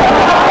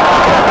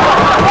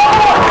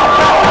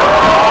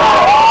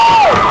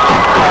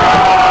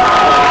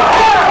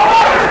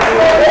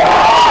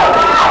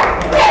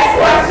 Next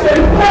question.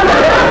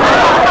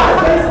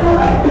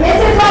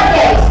 Mrs.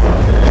 Ludgate.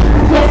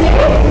 Yes,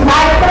 Siri?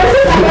 My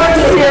person, I'm going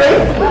to Siri.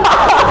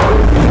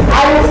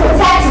 I will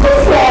protect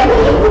this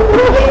family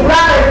if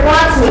Robert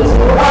wants me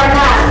to or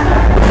not.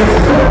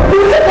 Who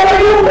said that I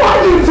didn't want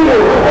you to?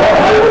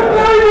 I would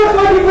very much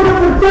like you to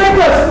protect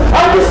us.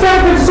 I'm just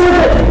trying to concern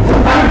that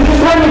I'm just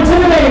trying to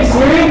intimidate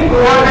Siri.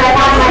 Well, I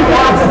have my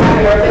doubts about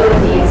your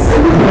abilities.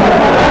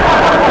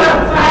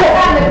 I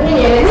have an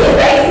opinion, and it's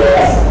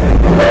racist.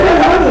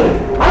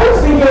 I was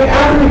thinking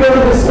after we go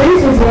to the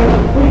space museum,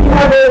 we can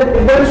have an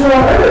adventure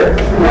on Earth.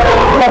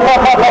 That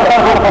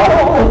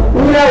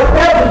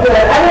would be good.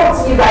 I won't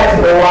see you guys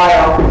for a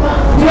while.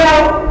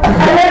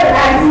 I read a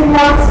magazine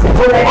once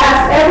where they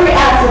asked every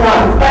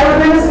astronaut who's ever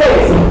been to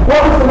space what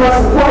was the most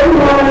important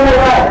moment in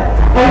their life.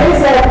 And they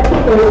said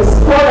it was the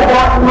support I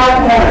got from my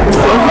parents.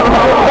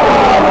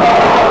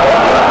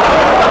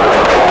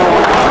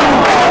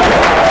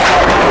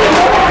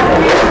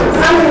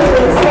 I'm going to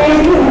say the same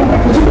thing.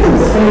 Did you get the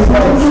space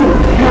magazine?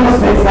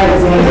 Space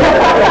magazine.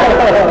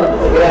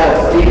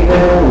 Yeah,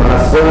 Stephen, my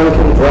son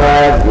can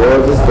drive,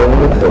 yours is going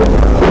to go.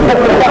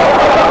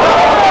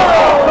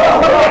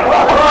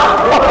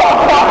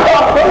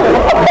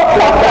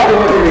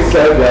 So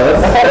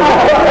jealous. Am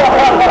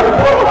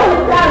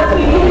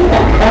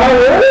I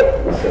really?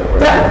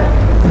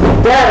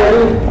 Daddy,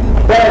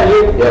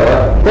 you.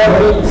 Yeah,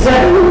 Daddy,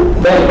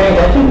 paying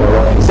attention?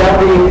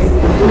 Selfies.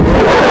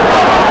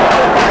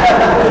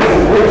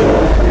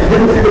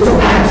 So,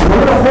 Max,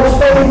 remember the horse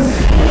phase?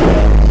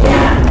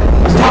 Yeah,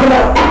 I was talking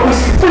about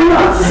Atlas 3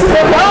 months.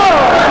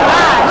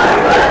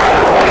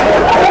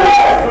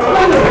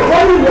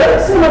 Why do you look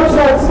so much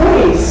about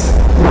space?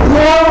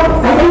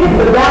 I think it's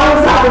the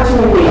balanced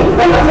opportunity.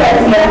 If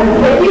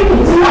you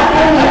can do anything,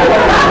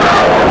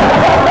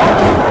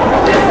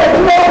 just like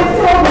you always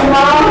told me,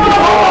 Mom.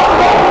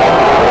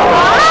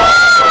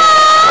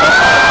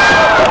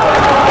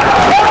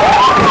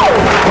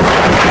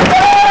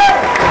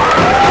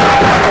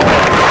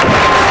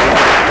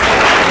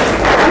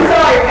 I'm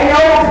sorry, I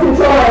know I have to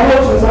control my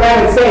emotions when I'm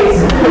in space.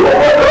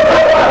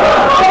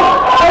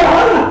 Hey,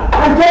 honey,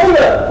 I'm getting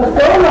a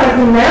phone line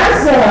from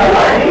NASA.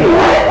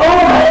 What? Oh,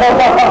 my God.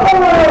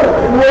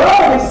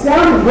 Whoa, they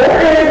sound very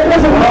they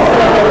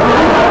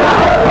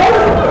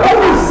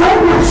said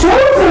we're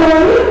chosen,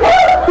 honey.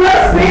 For a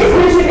space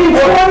mission in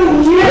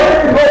 20 years.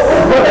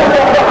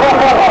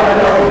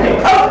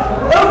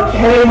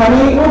 Okay,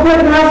 honey, we'll put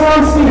NASA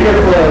on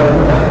speakerphone.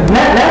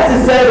 NASA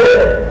said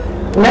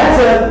what's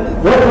that?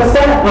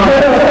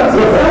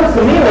 It sounds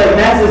to me like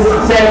NASA's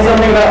saying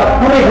something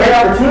about how many great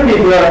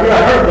opportunities we are here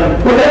on Earth, and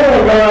with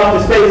everyone going off to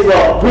space,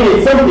 well, we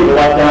need some people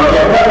like down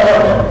here.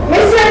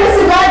 Mr. and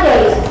Mrs.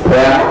 Ludgate.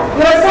 Yeah?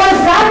 Your son's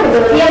driving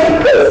ability has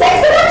increased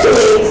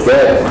exponentially.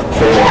 Good.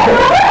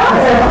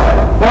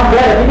 Not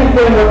bad. If you can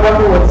fit in a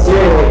couple with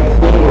Siri,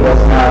 like being with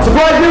us now.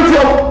 Surprise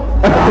neutral!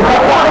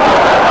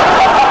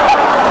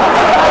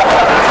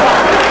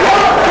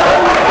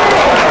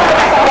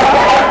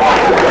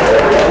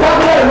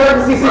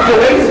 Emergency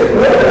situation.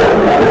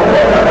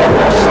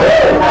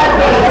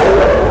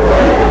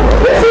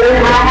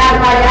 I have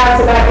my doubts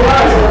about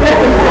yours.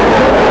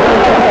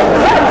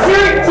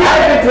 Siri,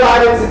 I've been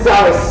driving since I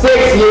was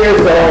 6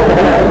 years old.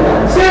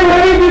 Siri, what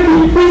do you do? Can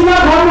you please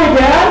not call me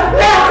Dad?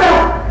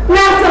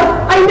 NASA,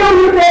 I know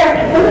you're there.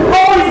 And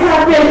always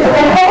have been,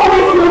 and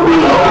always will be.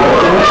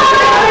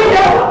 I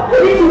know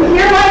you can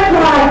hear my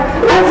cry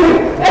as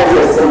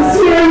a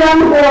sincere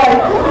young boy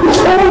who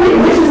only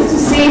wishes to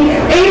see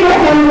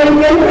Abraham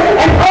Lincoln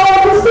and all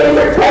his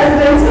favorite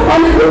presidents on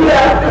the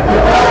Buddha.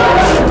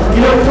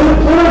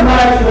 We're not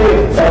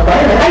actually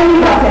I knew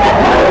about that.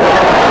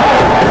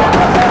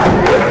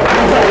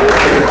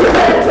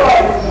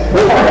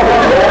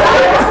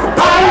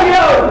 I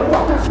know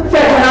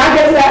that when I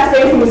get to that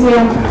space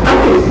museum, I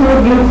can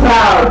prove you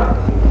proud.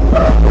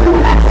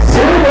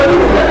 Siri,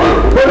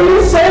 what are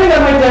you saying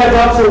that my dad's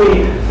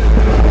obsolete?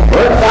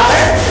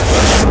 Daughter,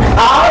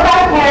 all of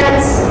our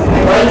parents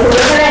are going to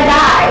live and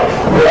die.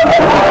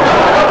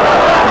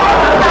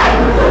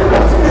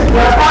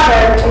 Your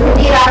father is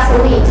indeed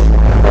obsolete.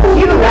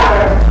 You,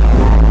 Robert,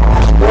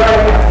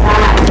 were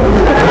not.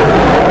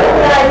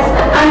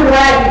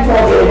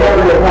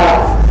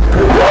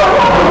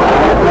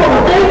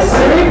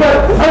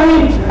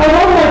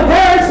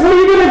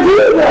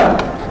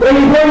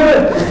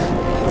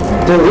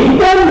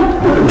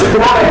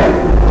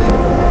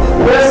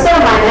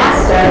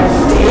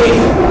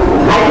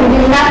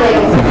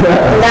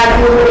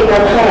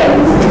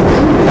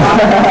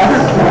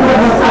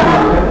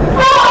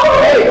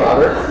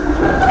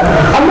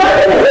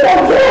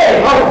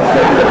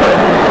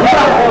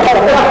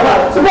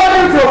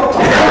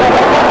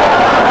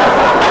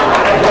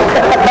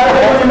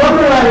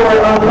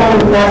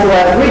 NASA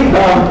last week.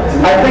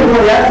 I think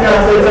one of the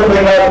astronauts said something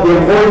about the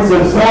importance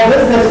of small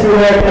business to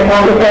American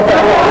economy.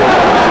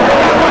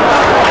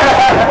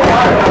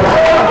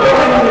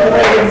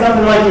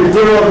 Something like your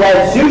dear old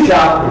dad's shoe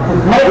shop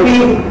might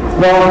be,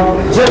 well,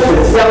 just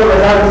as stellar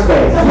as outer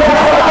space. And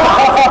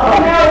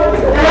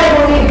I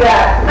believe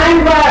that.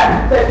 I'm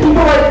glad that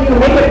people like you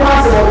make it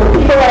possible for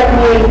people like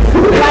me to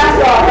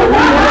blast off.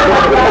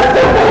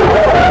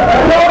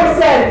 I've always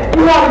said,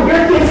 you want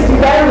your kids to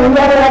do better than we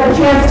never had the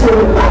chance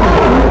to.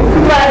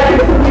 I'm glad I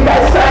could prove you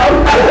guys proud.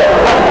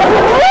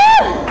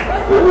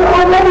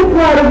 I'm really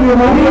proud of you,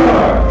 Mom.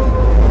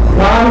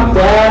 Mom,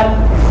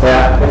 Dad.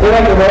 Yeah, I feel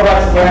like the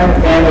robot's tearing the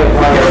family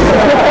apart.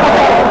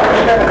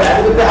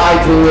 That's what the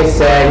eye genius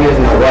said. He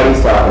doesn't know what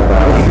he's talking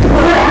about.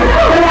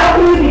 But how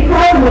can you be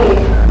proud of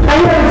me? I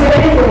never did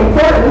anything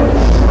important.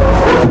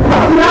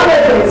 Not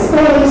that it's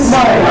space.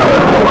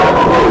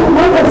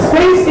 But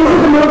space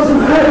isn't the most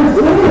important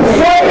thing.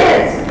 Sure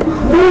is.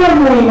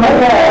 Family, my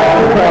dad.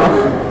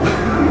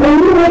 And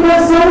you make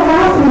us so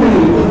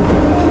happy.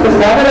 Because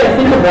now that I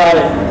think about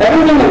it,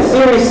 everything that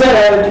Siri said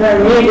I would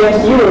turn me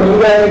against you and you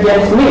guys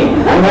against me.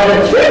 And that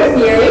it's True,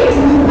 Siri.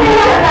 I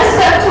had a messed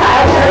up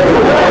childhood.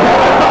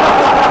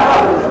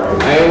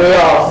 Ain't we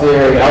all,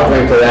 Siri? I'll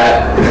drink to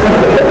that.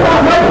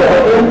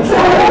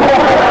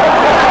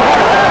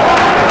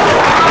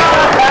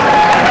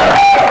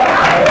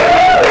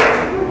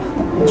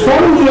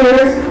 20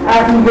 years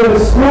after you go to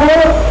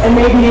school and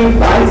maybe you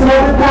find some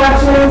other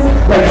passions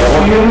like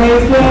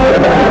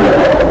shoemaking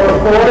or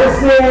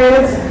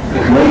horses,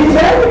 maybe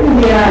Ted can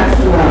be an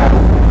astronaut.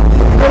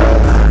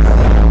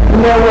 You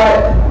know what?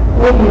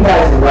 Maybe you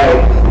guys are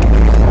right.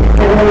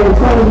 And then in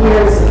 20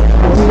 years,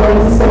 I'll do going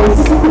to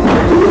space. I'm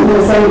going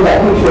to send you that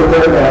picture of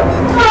Virgo.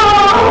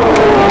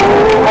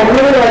 I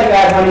really like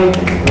that, honey.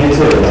 Me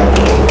too.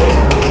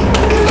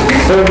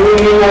 So do you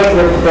mean like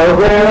the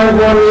programmer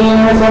Doreen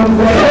or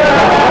something?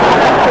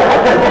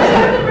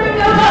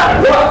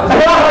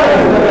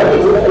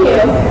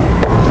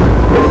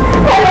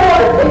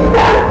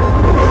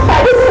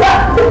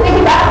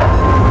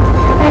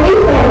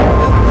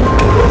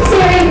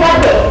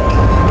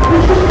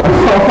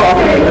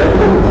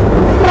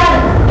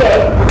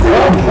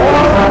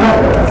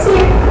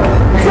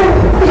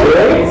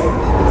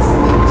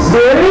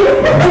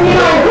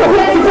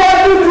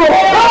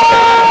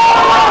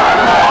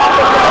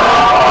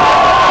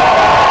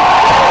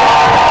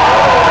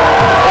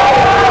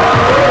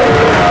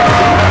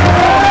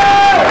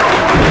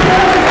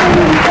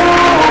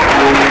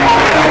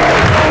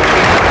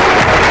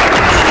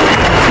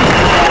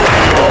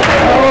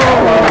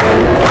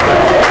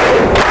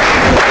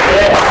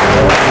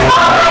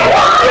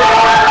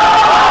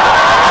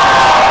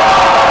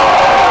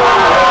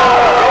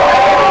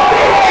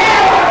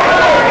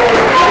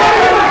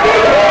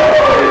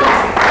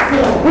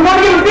 We're not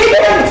even